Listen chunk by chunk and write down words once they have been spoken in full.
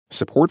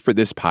Support for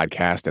this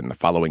podcast and the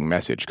following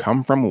message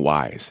come from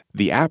Wise,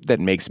 the app that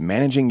makes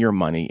managing your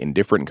money in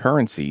different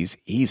currencies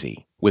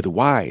easy. With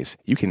Wise,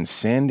 you can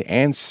send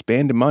and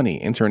spend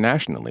money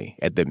internationally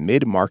at the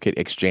mid-market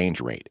exchange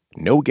rate.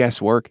 No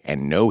guesswork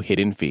and no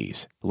hidden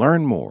fees.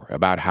 Learn more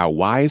about how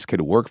Wise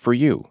could work for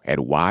you at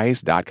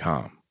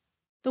wise.com.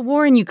 The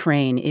war in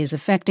Ukraine is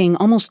affecting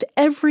almost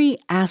every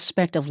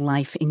aspect of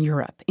life in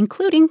Europe,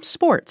 including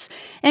sports.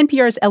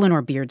 NPR's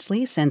Eleanor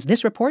Beardsley sends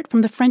this report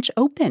from the French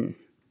Open.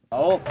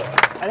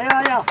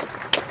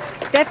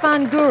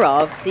 Stefan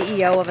Gurov,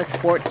 CEO of a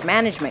sports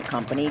management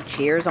company,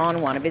 cheers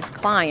on one of his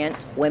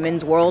clients,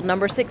 women's world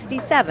number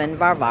 67,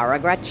 Varvara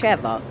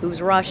Gracheva, who's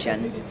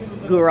Russian.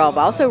 Gurov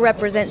also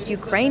represents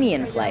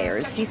Ukrainian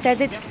players. He says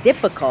it's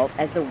difficult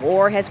as the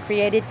war has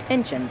created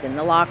tensions in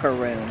the locker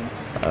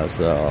rooms.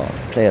 As a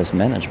players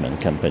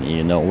management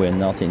company, we're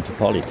not into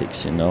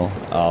politics,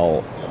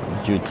 Our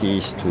duty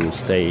is to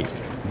stay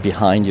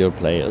behind your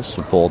players,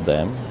 support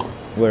them,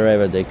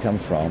 wherever they come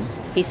from.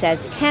 He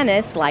says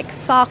tennis, like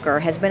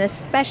soccer, has been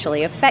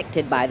especially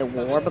affected by the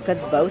war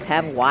because both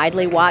have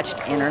widely watched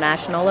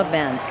international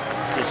events.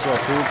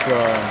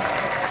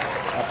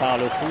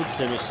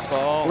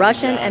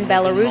 Russian and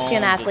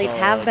Belarusian athletes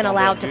have been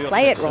allowed to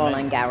play at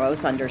Roland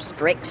Garros under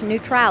strict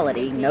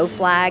neutrality, no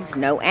flags,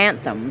 no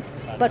anthems.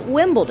 But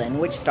Wimbledon,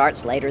 which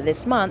starts later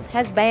this month,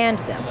 has banned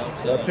them.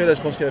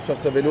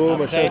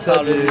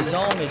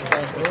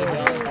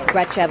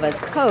 Gracheva's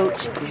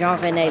coach,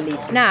 Jean-René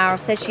Lisnard,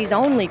 says she's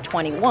only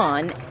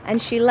 21 and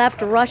she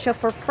left Russia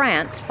for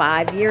France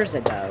 5 years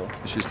ago.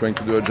 She's trying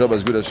to do her job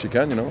as good as she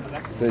can,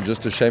 It's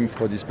just a shame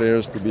for these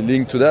players to be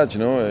linked to that,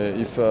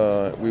 If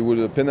we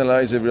would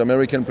penalize every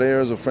American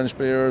players or French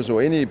players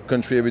or any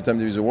country every time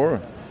there is a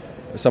war,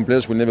 some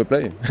players will never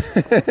play.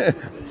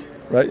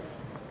 Right?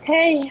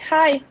 Hey,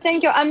 hi,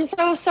 thank you. I'm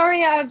so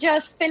sorry, I've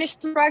just finished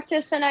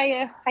practice and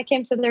I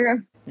came to the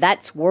room.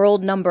 That's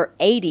world number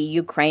 80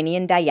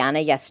 Ukrainian Diana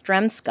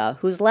Yastremska,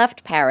 who's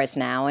left Paris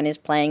now and is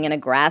playing in a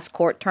grass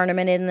court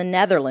tournament in the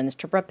Netherlands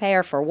to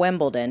prepare for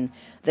Wimbledon.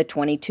 The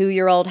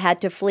 22-year-old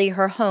had to flee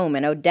her home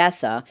in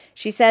Odessa.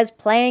 She says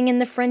playing in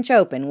the French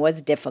Open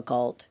was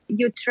difficult.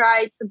 You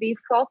try to be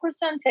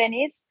focused on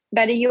tennis,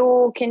 but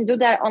you can do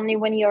that only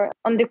when you're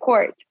on the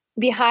court.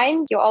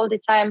 Behind you all the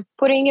time,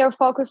 putting your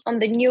focus on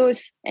the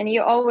news, and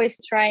you're always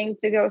trying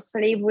to go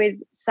sleep with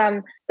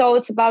some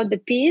thoughts about the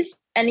peace,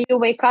 and you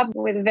wake up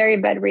with very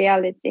bad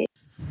reality.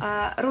 In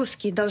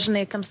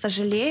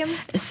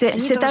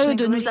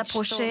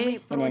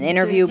an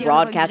interview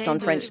broadcast on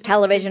French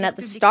television at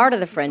the start of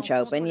the French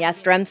Open,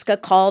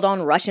 Yastremska called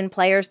on Russian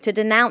players to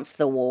denounce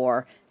the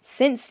war.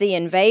 Since the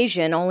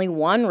invasion, only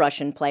one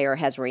Russian player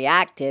has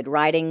reacted,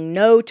 writing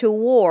 "No to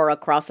War"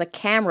 across a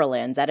camera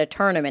lens at a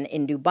tournament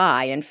in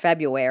Dubai in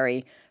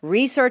February.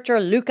 Researcher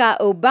Lucas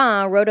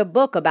Aubin wrote a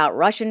book about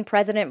Russian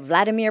President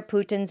Vladimir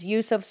Putin's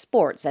use of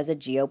sports as a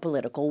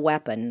geopolitical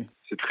weapon.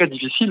 It's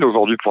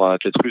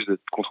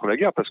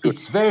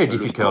very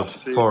difficult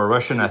for a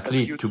Russian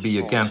athlete to be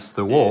against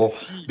the war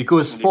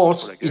because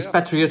sports is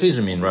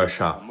patriotism in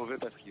Russia.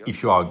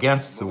 If you are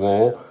against the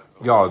war,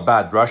 you are a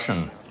bad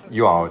Russian.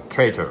 You are a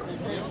traitor.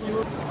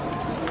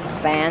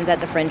 Fans at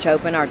the French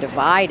Open are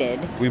divided.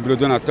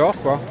 Wimbledon a tort,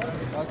 quoi.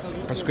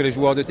 Parce que les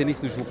joueurs de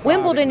tennis ne jouent pas.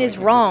 Wimbledon is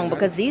wrong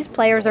because these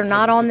players are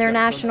not on their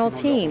national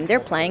team. They're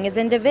playing as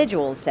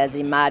individuals, says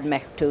Imad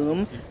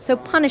Mechtoum, so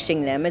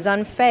punishing them is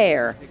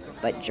unfair.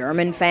 But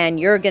German fan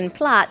Jürgen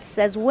Platz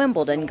says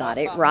Wimbledon got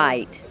it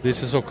right.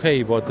 This is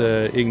okay what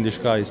the English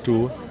guys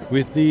do.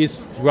 With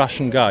these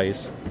Russian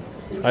guys,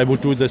 I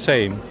would do the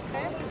same.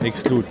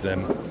 Exclude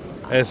them.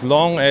 As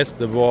long as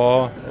the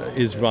war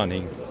is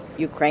running.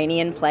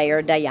 Ukrainian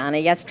player Diana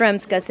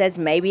Yastremska says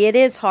maybe it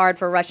is hard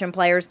for Russian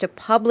players to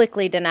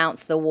publicly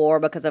denounce the war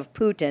because of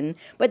Putin,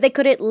 but they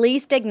could at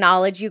least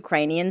acknowledge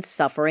Ukrainians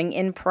suffering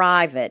in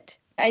private.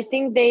 I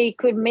think they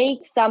could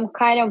make some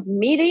kind of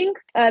meeting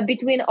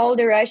between all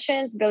the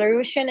Russians,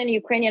 Belarusian and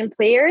Ukrainian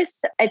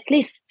players, at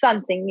least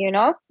something,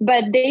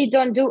 but they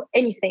don't do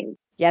anything.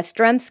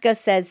 Yastremska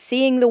says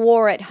seeing the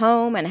war at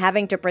home and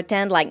having to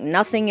pretend like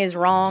nothing is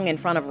wrong in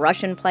front of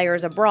Russian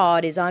players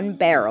abroad is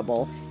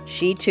unbearable.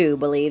 She, too,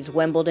 believes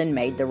Wimbledon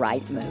made the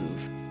right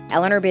move.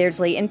 Eleanor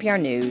Beardsley, NPR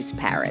News,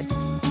 Paris.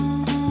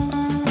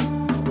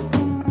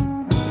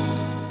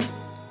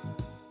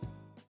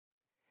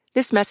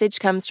 This message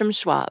comes from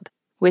Schwab.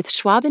 With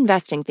Schwab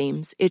Investing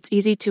Themes, it's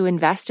easy to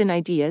invest in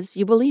ideas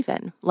you believe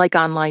in, like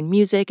online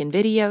music and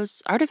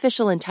videos,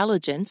 artificial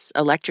intelligence,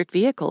 electric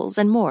vehicles,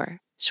 and more.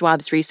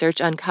 Schwab's research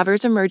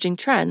uncovers emerging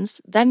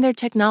trends, then their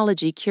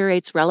technology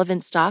curates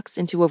relevant stocks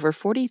into over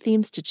 40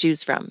 themes to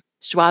choose from.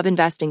 Schwab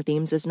Investing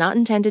Themes is not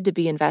intended to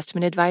be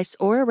investment advice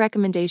or a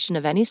recommendation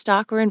of any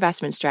stock or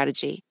investment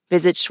strategy.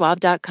 Visit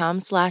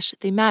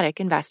schwab.com/thematic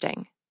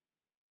investing.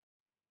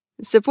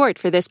 Support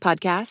for this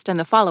podcast and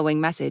the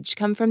following message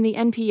come from the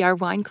NPR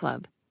Wine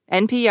Club.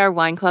 NPR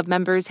Wine Club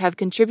members have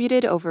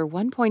contributed over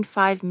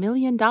 $1.5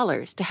 million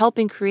to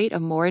helping create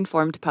a more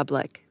informed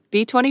public.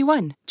 Be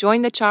 21.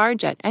 Join the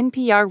charge at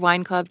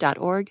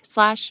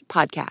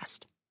nprwineclub.org/podcast.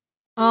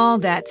 All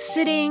that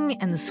sitting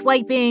and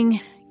swiping,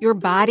 your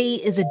body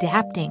is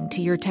adapting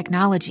to your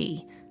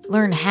technology.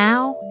 Learn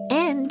how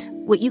and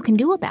what you can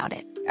do about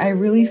it. I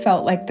really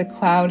felt like the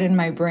cloud in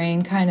my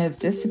brain kind of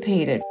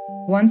dissipated.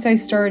 Once I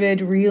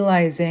started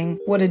realizing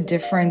what a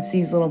difference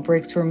these little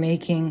breaks were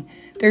making,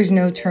 there's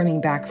no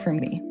turning back for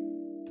me.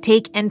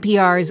 Take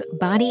NPR's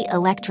Body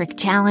Electric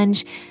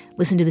Challenge.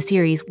 Listen to the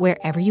series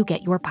wherever you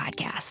get your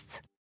podcasts.